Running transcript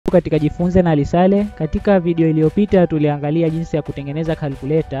Katika Jifunze na Lisale. Katika video iliyopita tuliangalia jinsi ya kutengeneza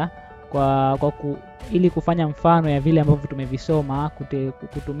calculator ili kufanya mfano ya vile ambavyo tumevisoma,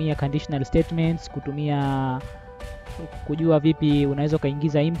 kutumia conditional statements, kujua vipi unaweza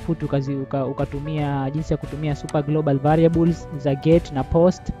kaingiza input ukatumia jinsi ya kutumia super global variables za get na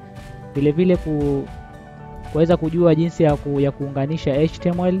post, vile vile kuweza kujua jinsi ya kuunganisha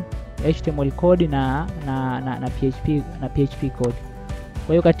HTML code na PHP code.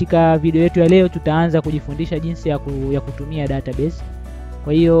 Kwa hiyo katika video yetu ya leo tutaanza kujifundisha jinsi ya kutumia database.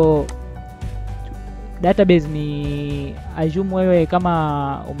 Kwa hiyo database ni assume wewe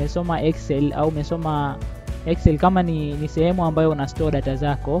kama umesoma Excel au umesoma Excel kama ni sehemu ambayo una store data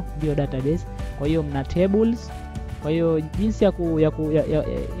zako, ndio database. Kwa hiyo mna tables. Kwa hiyo jinsi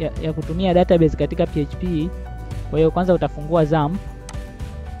ya kutumia database katika PHP, kwa hiyo kwanza utafungua XAMPP,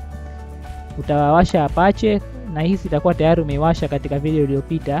 utawasha Apache, na hii itakuwa tayari umeiwasha katika video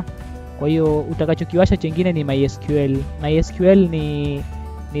iliyopita. Kwa hiyo utakachokiwasha chengine ni MySQL. MySQL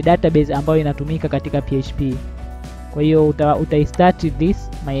ni database ambayo inatumika katika PHP. Kwa hiyo utai-start this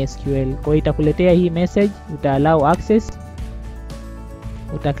MySQL. Kwa hiyo itakuletea hii message, allow access,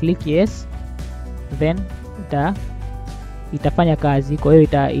 click yes, then itafanya kazi. Kwa hiyo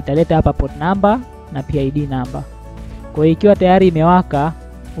italeta hapa port number na PID number. Kwa hiyo ikiwa tayari imewaka,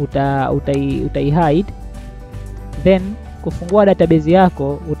 utai-hide. Then kufungua database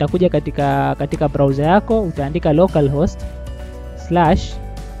yako, utakuja katika browser yako, utaandika localhost /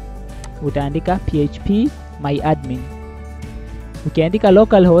 utaandika php myadmin. Ukiandika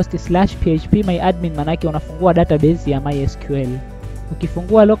localhost / php myadmin, manake unafungua database ya MySQL.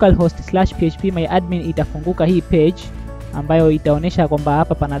 Ukifungua localhost / php myadmin, itafunguka hii page ambayo itaonesha kwamba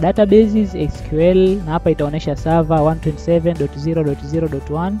hapa pana databases SQL, na hapa itaonesha server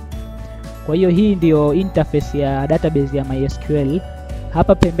 127.0.0.1. Kwa hiyo hii ndio interface ya database ya MySQL.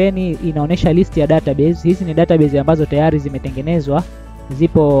 Hapa pembeni inaonesha list ya database. Hizi ni database ambazo tayari zimetengenezwa,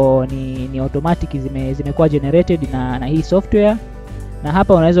 zipo ni automatic, zimekuwa generated na hii software. Na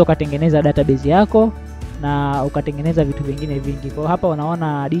hapa unaweza ukatengeneza database yako na ukatengeneza vitu vingine vingi. Kwa hapa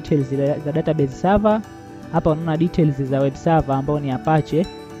unaona details za database server, hapa unaona details za web server ambao ni Apache,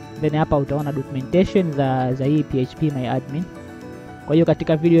 then hapa utaona documentation za hii PHP myadmin. Kwa hiyo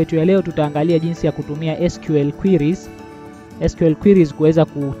katika video yetu ya leo tutaangalia jinsi ya kutumia SQL queries kuweza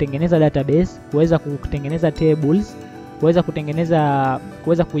kutengeneza database, kuweza kutengeneza tables,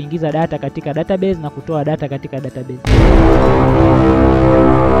 kuweza kuingiza data katika database na kutoa data katika database.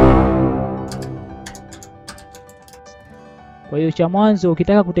 Kwa hiyo cha mwanzo,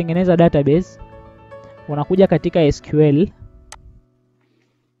 ukitaka kutengeneza database, unakuja katika SQL,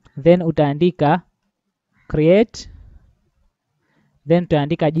 then utaandika create, then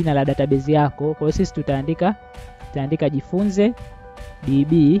utaandika jina la database yako. Kwa hiyo sisi tutaandika Jifunze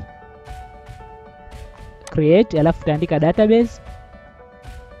DB create, alafu tutaandika database,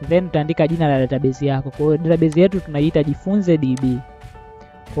 then tutaandika jina la database yako. Kwa hiyo database yetu tunaiita Jifunze DB.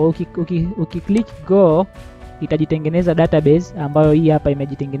 Kwa hiyo ukiclick go, itajitengeneza database ambayo hii hapa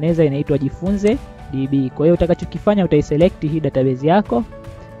imejitengeneza, inaitwa Jifunze DB. Kwa hiyo utakachokifanya, utaiselect hii database yako,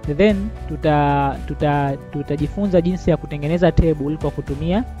 then tutajifunza jinsi ya kutengeneza table kwa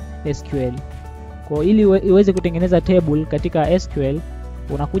kutumia SQL. Kwa ili uweze kutengeneza table katika SQL,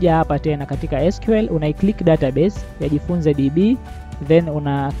 unakuja hapa tena katika SQL, unaiclick database ya Jifunze DB, then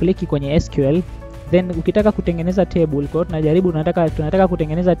una click kwenye SQL. Then ukitaka kutengeneza table, kwa hiyo tunataka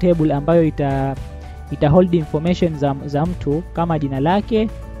kutengeneza table ambayo ita hold information za mtu kama jina lake,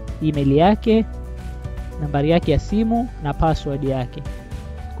 email yake, nambari yake ya simu na password yake.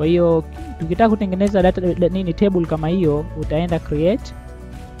 Kwa hiyo tukitaka kutengeneza table kama hiyo, utaenda create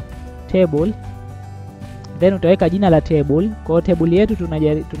table, then utaweka jina la table. Kwa hiyo table yetu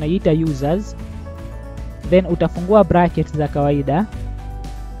tunaiita users, then utafungua bracket za kawaida,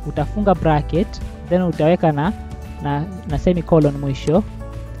 utafunga bracket, then utaweka na semicolon mwisho.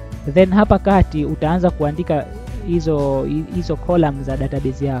 Then hapa kati utaanza kuandika hizo columns za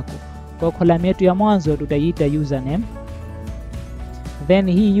database yako. Kwa column yetu ya mwanzo tutaiita username.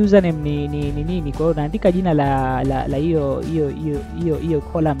 Then hii username ni nini? Kwa hiyo unaandika jina la hiyo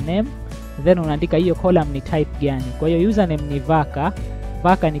column name, then unaandika hiyo column ni type gani. Kwa hiyo username ni vaka.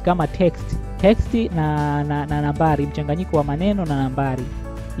 Vaka ni kama text na nambari, mchanganyiko wa maneno na nambari.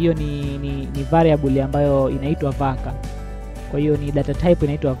 Hiyo ni variable ambayo inaitwa vaka. Kwa hiyo ni data type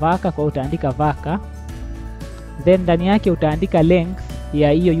inaitwa vaka. Kwa hiyo utaandika vaka, then ndani yake utaandika length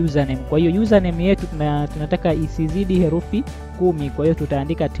ya hiyo username. Kwa hiyo username yetu tunataka isizidi herufi 10, kwa hiyo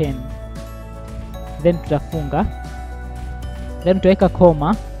tutaandika 10, then tutafunga, then tutaweka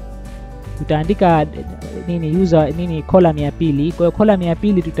koma, tutaandika column ya pili. Kwa hiyo column ya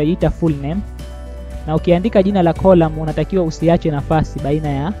pili tutaiita full name, na ukiandika jina la column unatakiwa usiache nafasi baina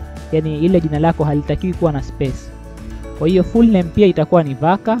ya, yani ile jina lako halitakiwi kuwa na space. Kwa hiyo full name pia itakuwa ni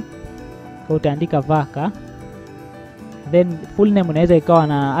vaka, kwa utaandika vaka. Then full name unaweza ikawa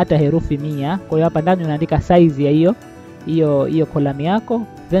na hata herufi 100. Kwa hiyo hapa ndani unaandika size ya hiyo column yako,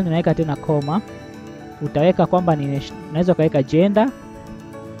 then unaweka tena koma. Utaweka kwamba unaweza kaweka gender,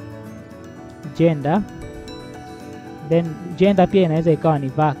 then gender pia inaweza ikawa ni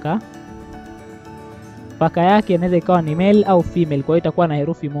vaka. Vaka yake inaweza ikawa ni male au female, kwa hiyo itakuwa na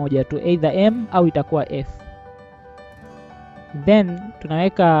herufi 1 tu, either M au itakuwa F. Then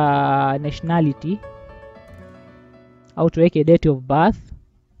tunaweka nationality au tuweke date of birth.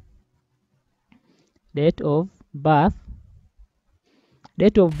 Date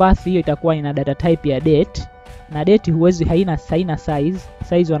of birth hiyo itakuwa ina data type ya date, na date haina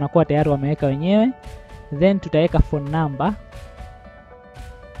size wanakuwa tayari wameweka wenyewe. Then tutaweka phone number.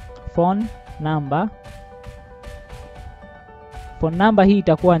 Phone number hii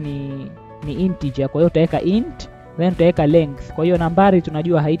itakuwa ni integer, kwa hiyo utaweka int, then utaweka length. Kwa hiyo nambari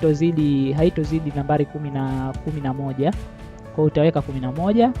tunajua haitozidi nambari 11. Kwa hiyo utaweka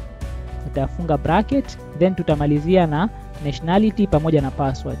 11, utafunga bracket, then tutamalizia na nationality pamoja na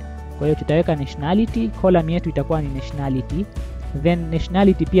password. Kwa hiyo tutaweka nationality, column yetu itakuwa ni nationality. Then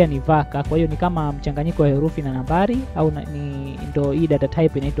nationality pia ni vaka, kwa hiyo ni kama mchanganyiko wa herufi na nambari, au ndio hii data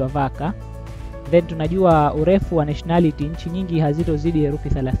type inaitwa vaka. Then tunajua urefu wa nationality, nchi nyingi hazitozidi herufi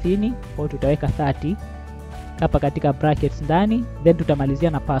 30, kwa hiyo tutaweka 30 hapa katika brackets ndani, then tutamalizia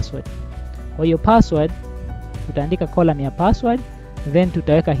na password. Kwa hiyo password tutaandika column ya password, then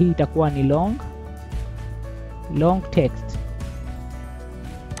tutaweka hii itakuwa ni long text.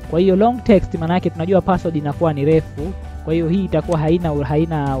 Kwa hiyo long text maana yake tunajua password inakuwa ni refu, kwa hiyo hii itakuwa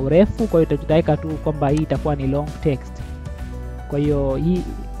haina urefu, kwa hiyo tutaweka tu kwamba hii itakuwa ni long text. Kwa hiyo hii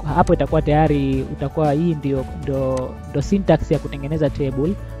hapo itakuwa tayari, hii ndio syntax ya kutengeneza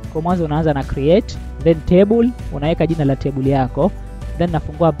table. Kwa mwanzo unaanza na create, then table, unaweka jina la table yako, then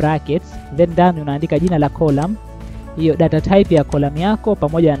nafungua brackets, then ndani unaandika jina la column, hiyo data type ya column yako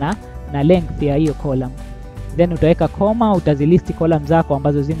pamoja na length ya hiyo column. Then utaweka koma, utazilist column zako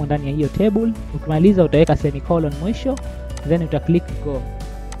ambazo zimo ndani ya hiyo table. Ukimaliza utaweka semicolon mwisho, then utaklik go.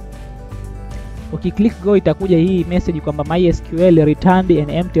 Ukiklik go itakuja hii message kwamba MySQL returned an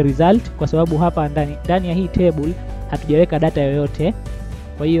empty result, kwa sababu hapa ndani ya hii table hatujaweka data yoyote.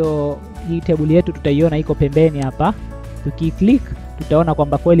 Kwa hiyo hii table yetu tutaiona iko pembeni hapa. Tukiklik tutaona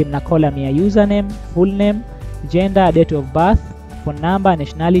kwamba kweli mna column ya username, full name, gender, date of birth, phone number,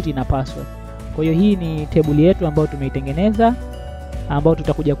 nationality na password. Kwa hiyo hii ni table yetu ambayo tumeitengeneza, ambayo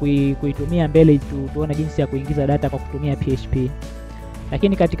tutakuja kuitumia mbele tuone jinsi ya kuingiza data kwa kutumia PHP.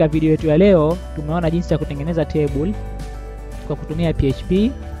 Lakini katika video yetu ya leo tumeona jinsi ya kutengeneza table kwa kutumia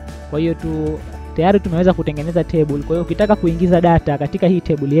PHP. Kwa hiyo tayari tumeweza kutengeneza table. Kwa hiyo ukitaka kuingiza data katika hii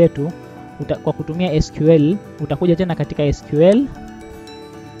table yetu kwa kutumia SQL, utakuja tena katika SQL.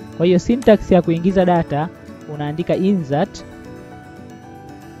 Kwa hiyo syntax ya kuingiza data unaandika insert,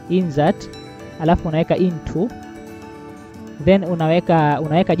 alafu unaweka into, then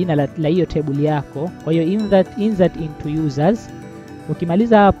unaweka jina la hiyo table yako. Kwa hiyo insert into users.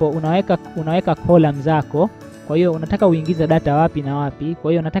 Ukimaliza hapo unaweka column zako. Kwa hiyo unataka uingize data wapi na wapi.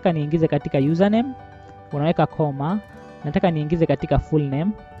 Kwa hiyo nataka niingize katika username, unaweka comma. Nataka niingize katika full name,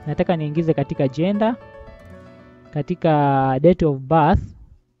 nataka niingize katika gender, katika date of birth,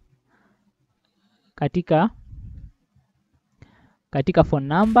 katika phone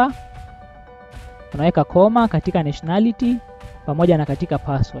number, unaweka comma, katika nationality pamoja na katika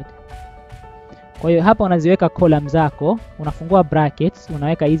password. Kwa hiyo hapa unaziweka column zako, unafungua brackets,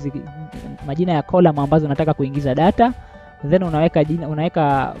 unaweka hizi majina ya column ambazo unataka kuingiza data, then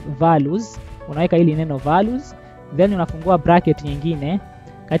unaweka values, unaweka hili neno values, then unafungua bracket nyingine.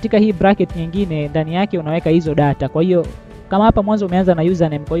 Katika hii bracket nyingine ndani yake unaweka hizo data. Kwa hiyo kama hapa mwanzo umeanza na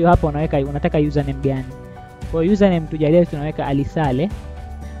username, kwa hiyo hapa unataka username gani? Kwa hiyo username tujalie tunaweka Alisale.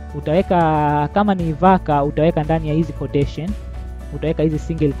 Utaweka kama ni vaka, utaweka ndani ya hizi quotation, utaweka hizi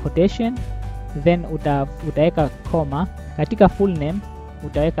single quotation, then utaweka comma. Katika full name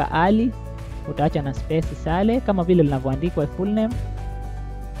utaweka Ali, utaacha na space Sale kama vile linavyoandikwa full name,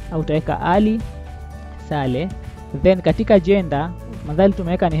 au utaweka Ali Sale. Then katika gender, madhali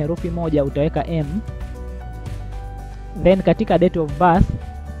tumeweka ni herufi 1, utaweka M. Then katika date of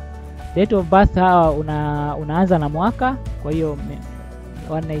birth hawa unaanza na mwaka, kwa hiyo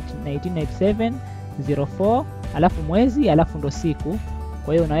 1997 04, alafu mwezi, alafu ndo siku,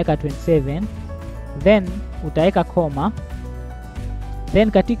 kwa hiyo unaweka 27, then utaweka comma.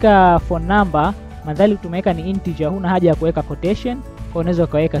 Then katika phone number madhali tumeweka ni integer, huna haja ya kuweka quotation. Kwa unaweza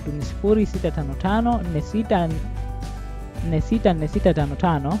ukaweka tu ni 0655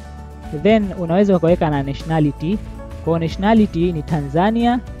 464655. Then unaweza ukaweka na nationality. Kwa nationality ni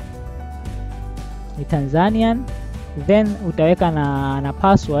Tanzanian. Then utaweka na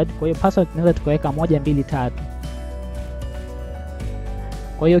password. Kwa hiyo password tunaweza tukaweka 123.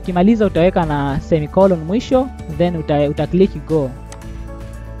 Kwa hiyo ukimaliza utaweka na semicolon mwisho, then uta-click go.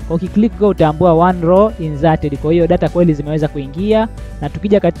 Kwa ukiklik go utaambua one row inserted. Kwa hiyo data kweli zimeweza kuingia, na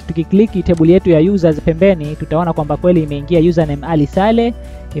tukiklik table yetu ya users pembeni tutaona kwamba kweli imeingia username Ali Saleh,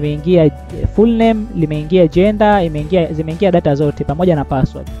 imeingia full name, limeingia gender, zimeingia data zote pamoja na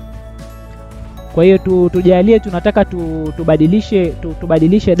password. Kwa hiyo tujalie tunataka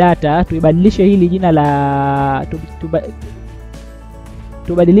tubadilishe data, tuibadilishe hili jina la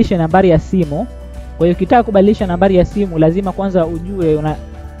tubadilishe nambari ya simu. Kwa hiyo ukitaka kubadilisha nambari ya simu lazima kwanza ujue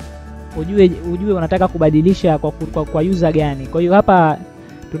unataka kubadilisha kwa user gani. Kwa hiyo hapa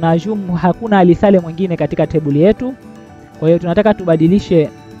tunaassume hakuna Ali Saleh mwingine katika table yetu. Kwa hiyo tunataka tubadilishe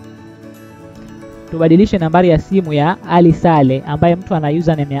nambari ya simu ya Ali Saleh ambaye mtu ana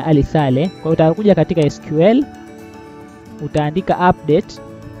username ya Ali Saleh. Kwa hiyo utakuja katika SQL, utaandika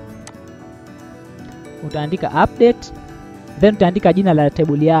update, then utaandika jina la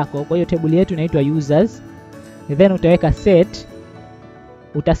table yako. Kwa hiyo table yetu inaitwa users. Then utaweka set.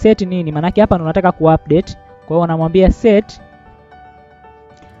 Utaset nini? Maana hapa unataka kuupdate. Kwa hiyo unamwambia set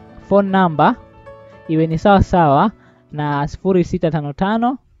phone number iwe ni sawa na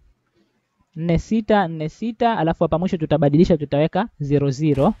 0655 4646, alafu hapa mwisho tutabadilisha, tutaweka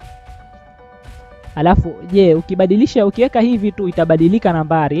 00. Alafu ukiweka hivi tu itabadilika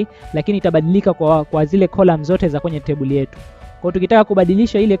nambari, lakini itabadilika kwa zile column zote za kwenye table yetu. Kwa hiyo tukitaka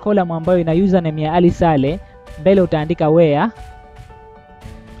kubadilisha ile column ambayo ina username ya Ali Saleh, mbele utaandika where,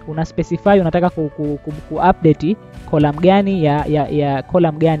 una specify unataka ku-update column gani ya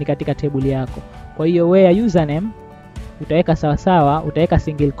column gani katika table yako. Kwa hiyo where username utaweka sawa, utaweka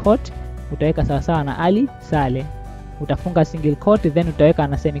single quote, utaweka sawa na Ali Saleh, utafunga single quote, then utaweka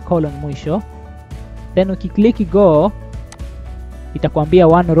na semicolon mwisho. Then ukiklik go itakwambia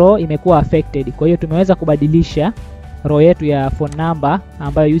one row imekuwa affected. Kwa hiyo tumeweza kubadilisha row yetu ya phone number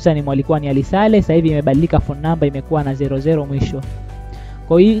ambayo username alikuwa ni Ali Saleh, sasa hivi imebadilika phone number imekuwa na 00 mwisho.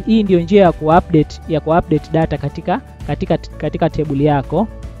 Kwa hiyo hii ndio njia ya kuupdate data katika table yako.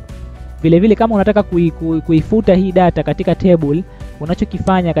 Vile kama unataka kuifuta hii data katika table,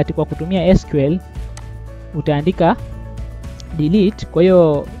 unachokifanya kwa kutumia SQL utaandika delete. Kwa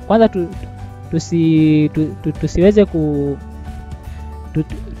hiyo kwanza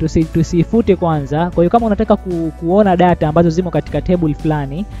tusifute kwanza. Kwa hiyo kama unataka kuona data ambazo zimo katika table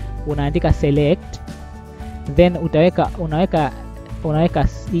fulani, unaandika select, then unaweka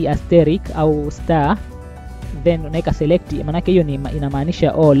asterisk au star, then unaweka select, maana yake hiyo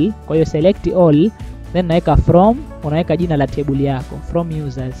inamaanisha all. Kwa hiyo select all, then unaweka from, unaweka jina la table yako from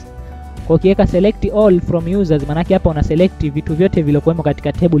users. Kwa ukiweka select all from users, maana yake hapa una select vitu vyote vilivyokuwemo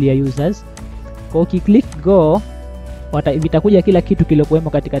katika table ya users. Kwa ukiklik go vitakuja kila kitu kilikuwemo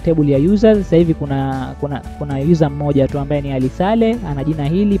katika table ya users. Sasa hivi kuna user mmoja tu ambaye ni Ali Saleh, ana jina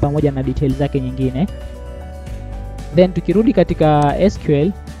hili pamoja na details zake nyingine. Then tukirudi katika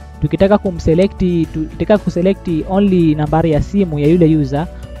SQL, tukitaka kuselect only nambari ya simu ya yule user,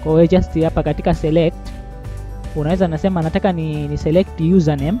 kwa hiyo just hapa katika select unaweza nasema nataka ni select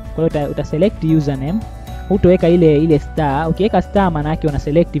username. Kwa hiyo utaselect username, utaweka ile star. Ukiweka star maana yake una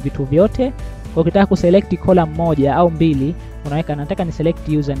select vitu vyote. Kwa ukitaka kuselect column moja au mbili, unaweka nataka ni select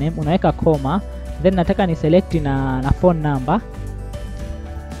username, unaweka comma, then nataka ni select na phone number,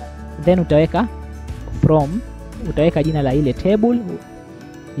 then utaweka from, utaweka jina la ile table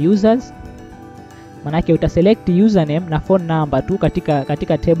users. Maana yake utaselect username na phone number tu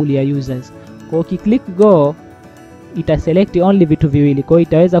katika table ya users. Kwa ukiklik go itaselect only vitu viwili. Kwa hiyo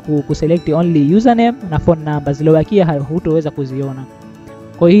itaweza kuselect only username na phone number, zilobakia hutoweza kuziona.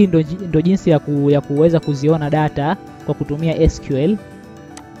 Kwa hiyo hii ndio jinsi ya kuweza kuziona data kwa kutumia SQL.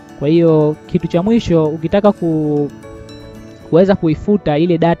 Kwa hiyo kitu cha mwisho, ukitaka kuweza kuifuta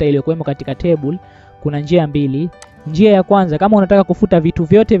ile data iliyokuwemo katika table, kuna njia mbili. Njia ya kwanza, kama unataka kufuta vitu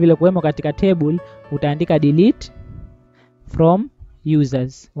vyote vilivyokuwemo katika table, utaandika delete from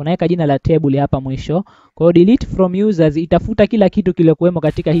users, unaweka jina la table hapa mwisho. Kwa hiyo delete from users itafuta kila kitu kilikuwemo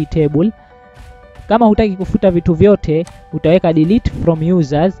katika hii table. Kama hutaki kufuta vitu vyote, utaweka delete from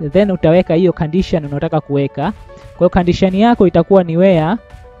users, then utaweka hiyo condition unataka kuweka. Kwa hiyo condition yako itakuwa ni where,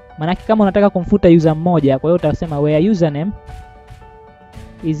 maana kama unataka kumfuta user mmoja, kwa hiyo utasema where username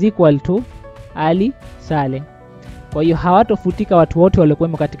is equal to Ali Saleh. Kwa hiyo hawatofutika watu wote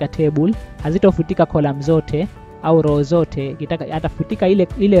waliokuwemo katika table, hazitofutika column zote au row zote, atafutika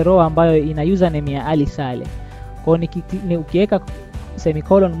ile row ambayo ina username ya Ali Sale. Kwa hiyo ukiweka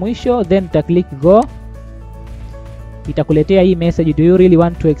semicolon mwisho then uta click go, itakuletea hii message, do you really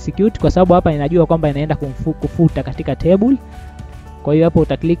want to execute, kwa sababu hapa inajua kwamba inaenda kufuta katika table. Kwa hiyo hapo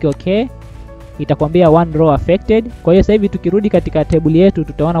uta click okay, itakwambia one row affected. Kwa hiyo sasa hivi tukirudi katika table yetu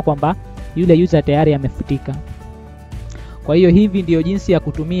tutaona kwamba yule user tayari amefutika. Kwa hiyo hivi ndio jinsi ya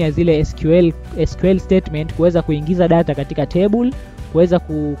kutumia zile SQL statement kuweza kuingiza data katika table, kuweza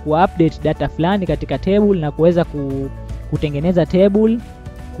kuupdate data fulani katika table, na kuweza kutengeneza table,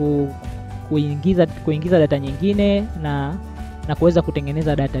 kuingiza data nyingine na kuweza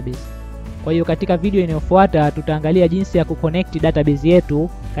kutengeneza database. Kwa hiyo katika video inayofuata tutaangalia jinsi ya kuconnect database yetu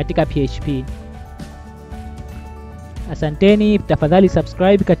katika PHP. Asanteni, tafadhali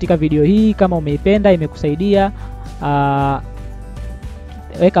subscribe katika video hii kama umeipenda, imekusaidia.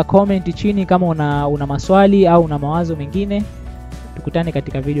 Weka comment chini kama una maswali au una mawazo mengine. Tukutane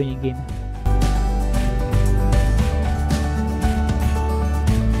katika video nyingine.